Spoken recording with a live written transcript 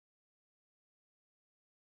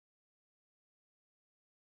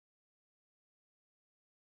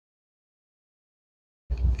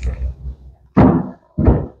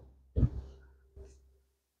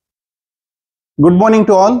Good morning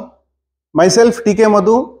to all. Myself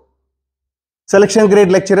T.K.MADHU, selection grade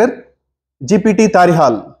lecturer, GPT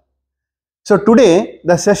Tarihal. So today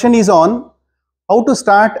the session is on how to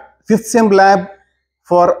start 5th sem lab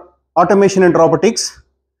for automation and robotics,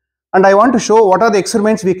 and I want to show what are the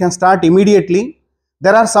experiments we can start immediately.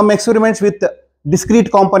 There are some experiments with discrete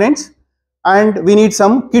components and we need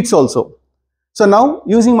some kits also. So now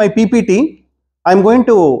using my PPT, I am going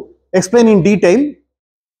to explain in detail.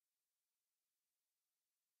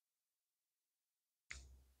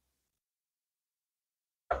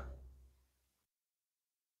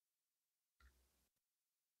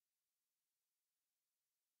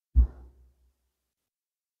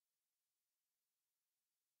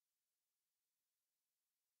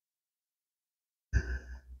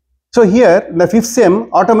 So here in the 5th sem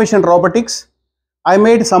automation robotics, I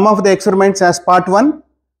made some of the experiments as part 1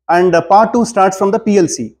 and part 2 starts from the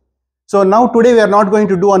PLC. So now today we are not going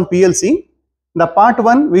to do on PLC. In the part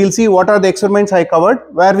 1 we will see what are the experiments I covered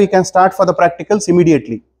where we can start for the practicals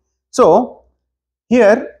immediately. So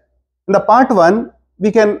here in the part 1 we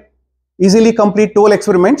can easily complete 12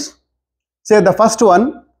 experiments. Say the first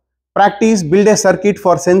one, practice build a circuit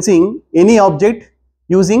for sensing any object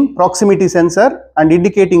using proximity sensor and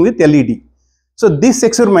indicating with LED. So this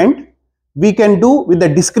experiment we can do with the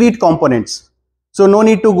discrete components. So no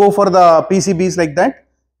need to go for the PCBs like that.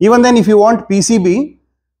 Even then if you want PCB,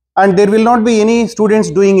 and there will not be any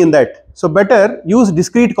students doing in that. So better use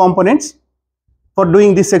discrete components for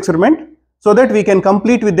doing this experiment so that we can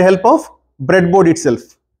complete with the help of breadboard itself.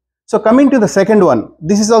 So coming to the second one,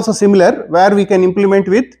 this is also similar where we can implement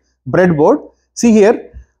with breadboard. See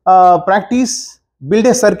here, practice build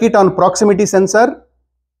a circuit on proximity sensor,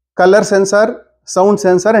 color sensor, sound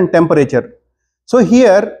sensor and temperature. So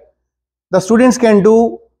here the students can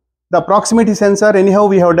do the proximity sensor anyhow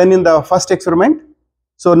we have done in the first experiment.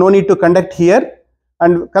 So no need to conduct here,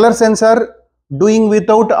 and color sensor doing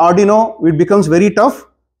without Arduino it becomes very tough.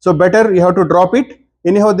 So better you have to drop it.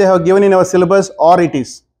 Anyhow they have given in our syllabus or it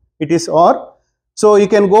is or. So you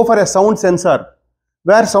can go for a sound sensor,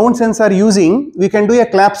 where sound sensor using we can do a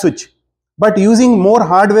clap switch. But using more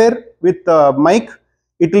hardware with mic,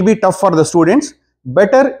 it will be tough for the students.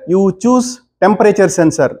 Better you choose temperature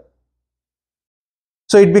sensor.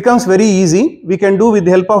 So it becomes very easy. We can do with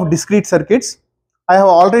the help of discrete circuits. I have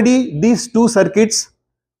already these two circuits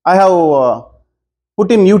I have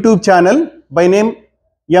put in YouTube channel by name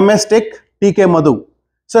MS Tech T.K.MADHU.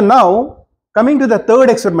 So now coming to the third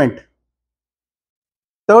experiment.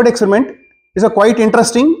 Third experiment is a quite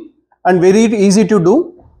interesting and very easy to do.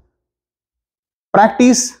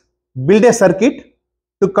 Practice build a circuit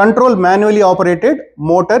to control manually operated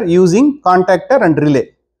motor using contactor and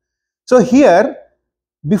relay. So here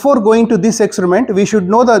before going to this experiment we should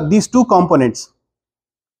know these two components,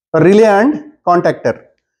 relay and contactor.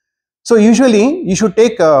 So usually you should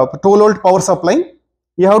take a 12 volt power supply.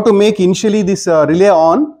 You have to make initially this relay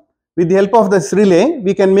on. With the help of this relay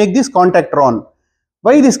we can make this contactor on.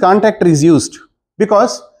 Why this contactor is used?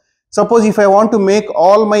 Because suppose if I want to make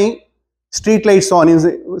all my street lights on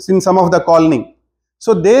in some of the colony,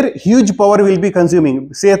 so their huge power will be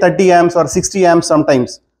consuming, say 30 amps or 60 amps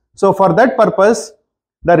sometimes. So for that purpose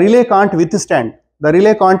the relay can't withstand.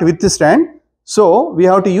 So we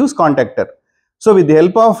have to use contactor. So with the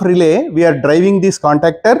help of relay we are driving this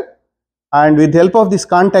contactor, and with the help of this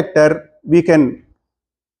contactor we can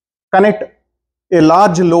connect a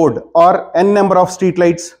large load or n number of street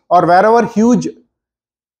lights, or wherever huge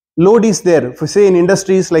load is there, for say in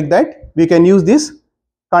industries like that, we can use this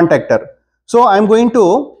contactor. So I am going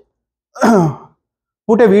to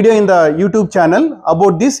put a video in the YouTube channel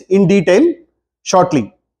about this in detail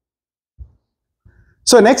shortly.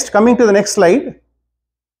 So next, coming to the next slide,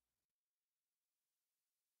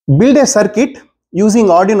 build a circuit using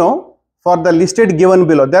Arduino for the listed given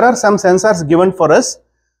below. There are some sensors given for us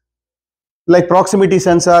like proximity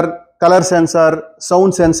sensor, color sensor,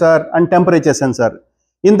 sound sensor and temperature sensor.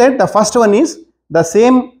 In that the first one is the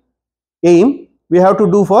same aim we have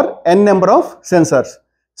to do for n number of sensors.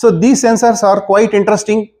 So these sensors are quite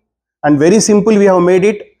interesting and very simple, we have made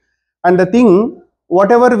it. And the thing,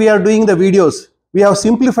 whatever we are doing the videos, we have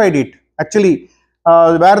simplified it actually,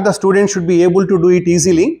 where the students should be able to do it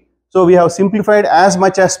easily. So we have simplified as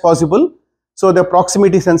much as possible. So the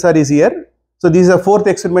proximity sensor is here. So this is the fourth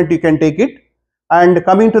experiment, you can take it. And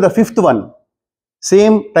coming to the fifth one,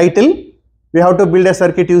 same title, we have to build a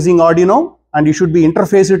circuit using Arduino and you should be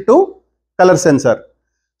interfaced to color sensor.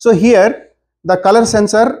 So here the color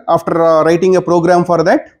sensor, after writing a program for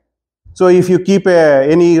that, so if you keep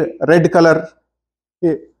any red color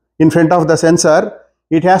in front of the sensor,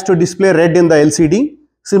 it has to display red in the LCD.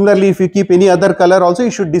 Similarly, if you keep any other color also,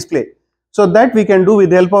 it should display. So that we can do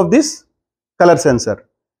with the help of this color sensor.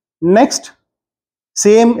 Next,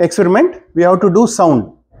 same experiment, we have to do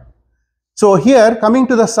sound. So here, coming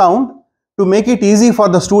to the sound, to make it easy for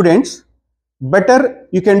the students, better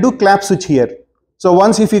you can do clap switch here. So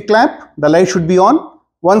once if you clap, the light should be on.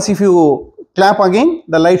 Once if you clap again,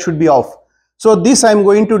 the light should be off. So this I am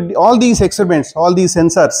going to, all these experiments, all these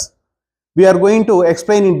sensors, we are going to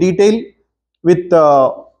explain in detail with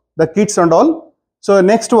the kits and all. So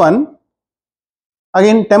next one,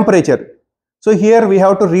 again temperature. So here we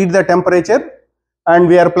have to read the temperature, and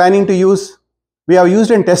we are planning to use, we have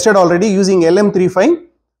used and tested already using LM35.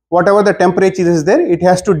 Whatever the temperature is there, it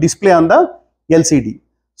has to display on the LCD.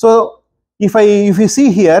 So if you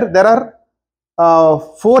see here, there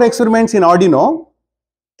are 4 experiments in Arduino,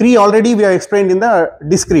 3 already we have explained in the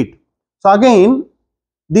discrete. So again,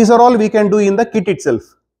 these are all we can do in the kit itself.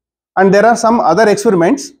 And there are some other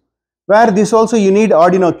experiments where this also you need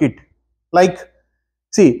Arduino kit. Like,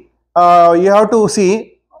 see, you have to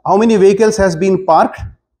see how many vehicles has been parked.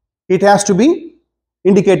 It has to be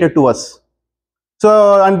indicated to us.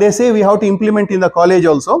 So, and they say we have to implement in the college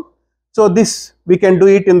also. So this we can do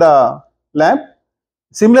it in the lab.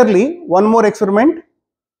 Similarly, one more experiment.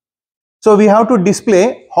 So we have to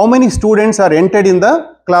display how many students are entered in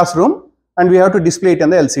the classroom, and we have to display it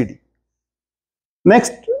on the LCD.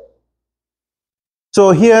 Next,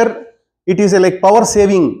 so here it is a like power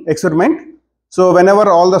saving experiment. So whenever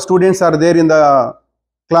all the students are there in the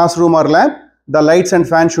classroom or lab, the lights and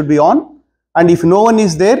fan should be on, and if no one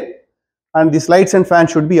is there, and these lights and fan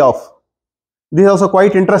should be off. This is also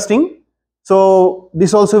quite interesting. So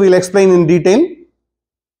this also we will explain in detail.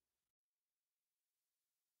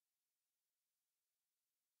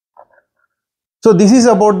 So this is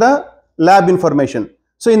about the lab information.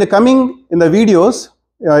 So in the videos,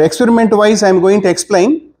 experiment wise I am going to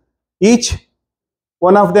explain each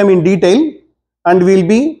one of them in detail, and we will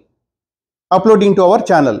be uploading to our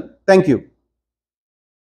channel. Thank you.